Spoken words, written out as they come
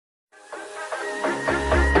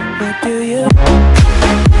What do you?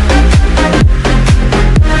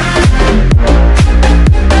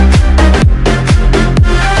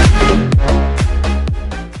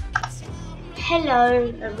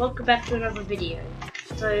 Hello and welcome back to another video.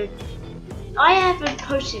 So I haven't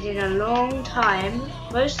posted in a long time,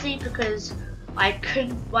 mostly because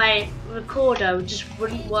my recorder just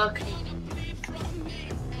wouldn't work.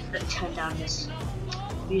 Let's turn down this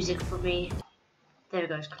music for me. There it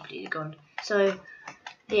goes, completely gone. So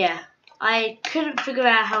yeah, I couldn't figure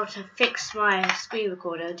out how to fix my screen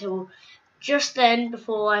recorder until just then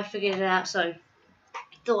before I figured it out, so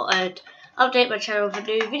thought I'd update my channel with a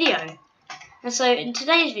new video. And so in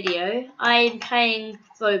today's video, I'm playing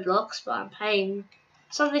Roblox, but I'm playing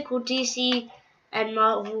something called DC and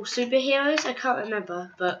Marvel Superheroes. I can't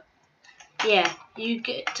remember, but yeah, you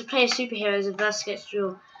get to play as superheroes and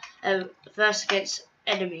versus against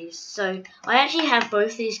enemies. So I actually have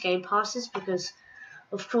both these game passes because,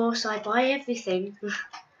 of course, I buy everything.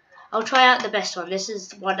 I'll try out the best one. This is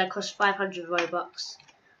the one that costs 500 Robux.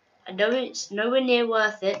 I know it's nowhere near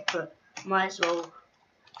worth it, but might as well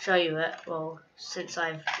show you it, well, since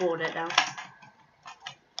I've bought it now.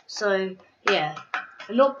 So yeah,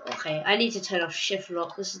 I need to turn off shift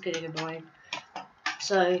lock, this is getting annoying.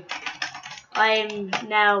 So I'm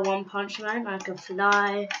now One Punch Man, I can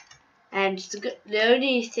fly, and the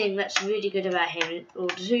only thing that's really good about him, or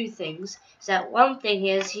two things, is that one thing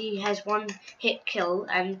is he has one hit kill,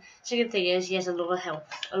 and second thing is he has a lot of health,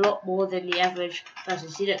 a lot more than the average person.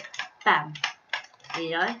 See, look, bam, did he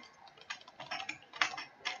die?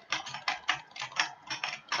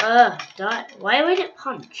 Why would it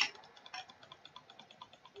punch?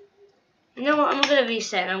 You know what, I'm gonna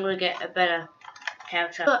reset and I'm gonna get a better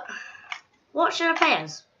character. But what should I play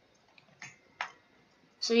as?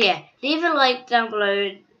 So yeah, leave a like down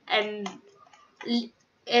below, and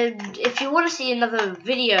if you want to see another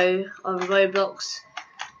video on Roblox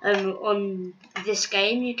on this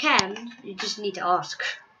game, you can. You just need to ask.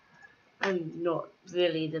 I'm not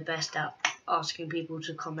really the best at asking people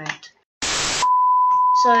to comment.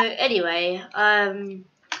 So anyway, who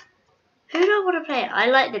do I want to play? I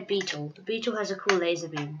like the Beetle. The Beetle has a cool laser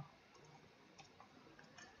beam.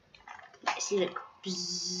 See, look.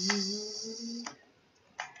 Bzzz.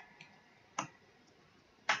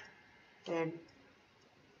 Then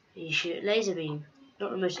you shoot laser beam.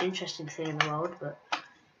 Not the most interesting thing in the world, but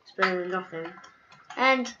it's better than nothing.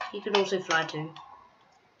 And you can also fly too.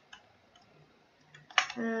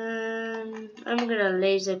 I'm gonna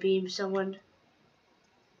laser beam someone.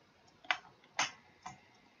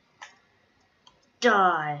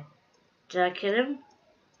 Die. Did I kill him?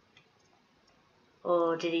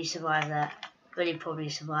 Or did he survive that? Well, he probably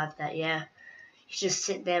survived that, yeah. He's just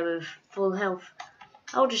sitting there with full health.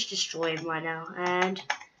 I'll just destroy him right now. And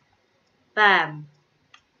bam.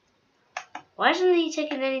 Why isn't he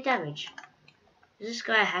taking any damage? Is this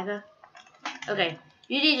guy a hacker? Okay,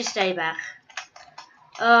 you need to stay back.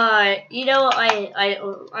 You know what?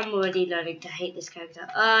 I'm already learning to hate this character.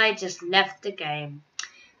 I just left the game.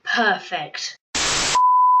 Perfect.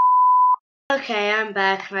 Okay, I'm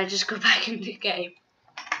back, and I just got back in the game.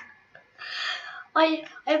 I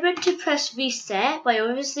meant to press reset, but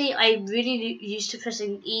obviously I'm really used to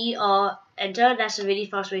pressing E or enter. That's a really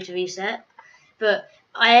fast way to reset. But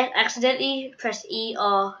I accidentally pressed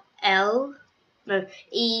E-L enter,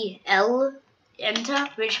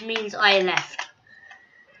 which means I left.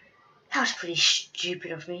 That was pretty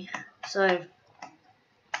stupid of me. So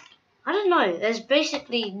I don't know, there's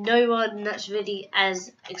basically no one that's really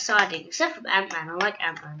as exciting, except for Ant-Man. I like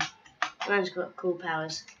Ant-Man. Ant-Man's got cool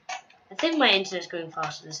powers. I think my internet's going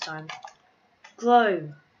faster this time.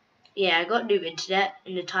 Grow. Yeah, I got new internet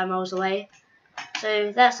in the time I was away.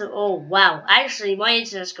 So that's oh wow. Actually, my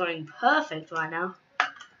internet's going perfect right now.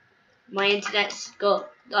 My internet's got,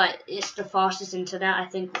 like, it's the fastest internet I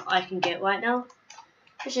think I can get right now,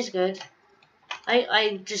 which is good.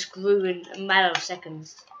 I just grew in a matter of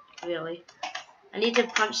seconds. Really. I need to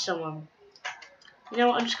punch someone. You know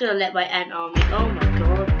what? I'm just gonna let my ant army. Oh my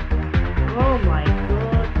god. Oh my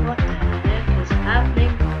god. What the heck is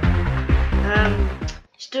happening?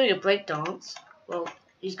 He's doing a break dance. Well,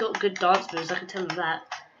 he's got good dance moves, I can tell him that.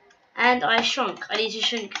 And I shrunk. I need to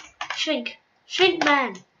shrink. Shrink. Shrink,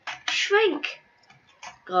 man. Shrink.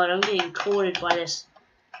 God, I'm getting cornered by this.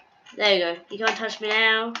 There you go. You can't touch me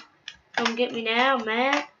now. Come get me now,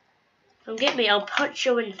 man. Come get me, I'll punch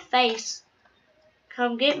you in the face.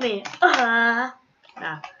 Come get me. Nah,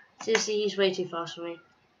 seriously, he's way too fast for me.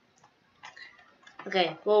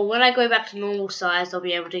 Okay, well, when I go back to normal size, I'll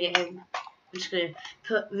be able to get him. I'm just going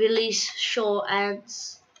to release short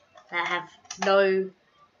ants that have no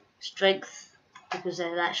strength. because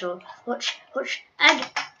they're that short. Watch, watch, and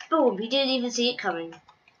boom! He didn't even see it coming.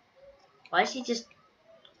 Why is he just...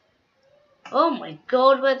 Oh my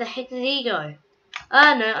god, where the heck did he go?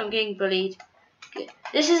 Ah no, I'm getting bullied.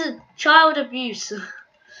 This is a child abuse.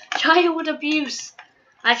 Child abuse.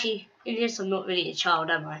 Actually, in this I'm not really a child,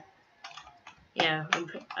 am I? Yeah,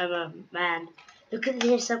 I'm a man. Look at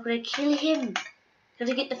this, I'm gonna kill him.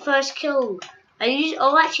 Gonna get the first kill.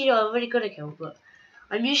 Actually no, I've already got a kill, but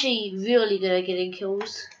I'm usually really good at getting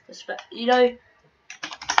kills. You know,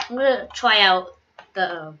 I'm gonna try out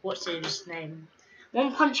the, what's his name?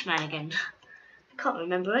 One Punch Man again. I can't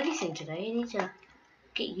remember anything today. I need to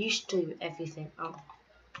get used to everything. Oh.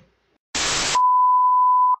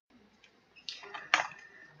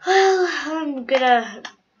 Well, I'm gonna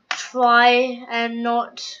try and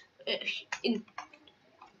not...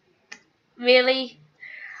 Really?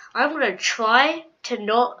 I'm gonna try to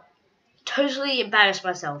not totally embarrass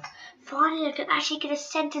myself. Finally, I can actually get a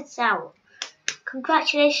sentence out.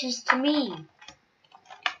 Congratulations to me.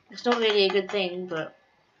 It's not really a good thing, but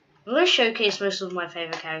I'm gonna showcase most of my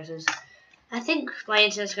favourite characters. I think my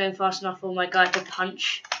internet's going fast enough for my guy to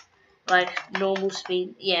punch like normal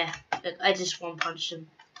speed. Yeah, I just one punched him.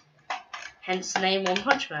 Hence the name One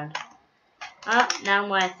Punch Man. Now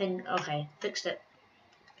my thing. Okay, fixed it.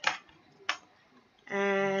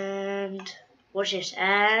 And watch this.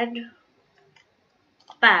 And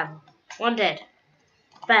bam, one dead.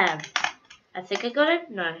 Bam. I think I got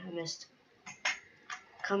it. No, I missed.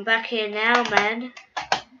 Come back here now, man.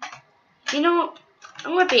 You know what?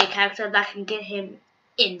 I'm gonna be a character that can get him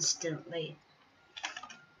instantly.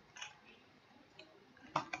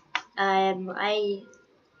 I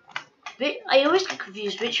always get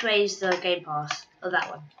confused which way is the Game Pass. Oh, that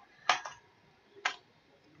one.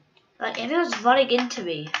 Like, everyone's running into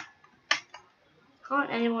me. Can't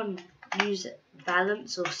anyone use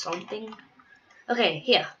balance or something? Okay,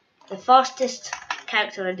 here. The fastest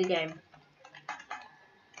character in the game.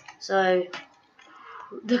 So,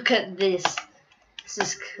 look at this. This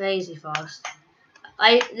is crazy fast.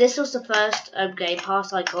 This was the first Game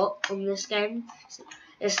Pass I got from this game.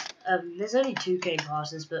 There's only 2 Game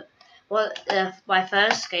Passes, but my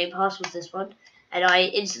first Game Pass was this one, and I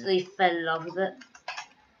instantly fell in love with it.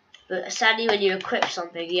 But sadly, when you equip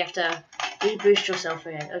something, you have to reboost yourself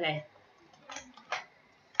again. Okay.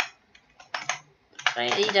 I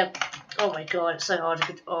need a... Oh my god, it's so hard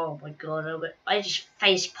to... Oh my god, I just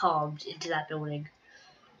face palmed into that building.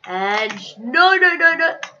 And... No!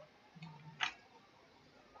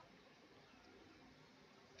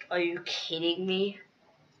 Are you kidding me?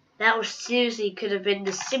 That was seriously could have been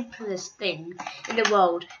the simplest thing in the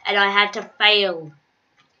world, and I had to fail.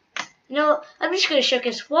 You know what? I'm just going to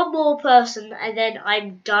showcase one more person, and then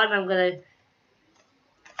I'm done. I'm going to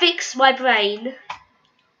fix my brain.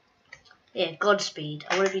 Yeah, Godspeed.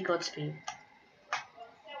 I want to be Godspeed.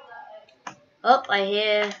 Oh, I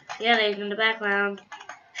hear yelling in the background.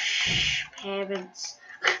 Shh, parents.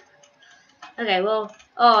 Okay, well,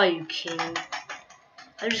 oh, are you kidding?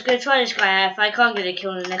 I'm just going to try this guy out. If I can't get a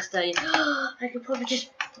kill in the next 30, I could probably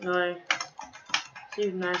just... No.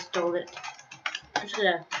 Superman stole it. I'm just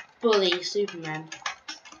going to bully Superman.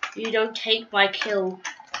 You don't take my kill.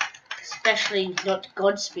 Especially not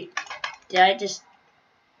Godspeed. Did I just...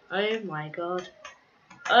 Oh my god.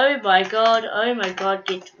 Oh my god. Oh my god.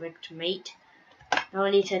 Get wrecked, mate. Now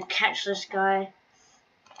I need to catch this guy.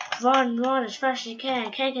 Run as fast as you can.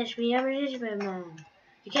 You can't catch me. I'm a Superman man.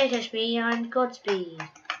 You can't catch me. I'm Godspeed.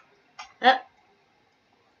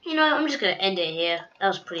 You know, I'm just going to end it here. That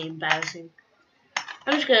was pretty embarrassing.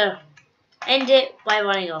 I'm just going to end it by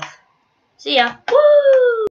running off. See ya. Woo!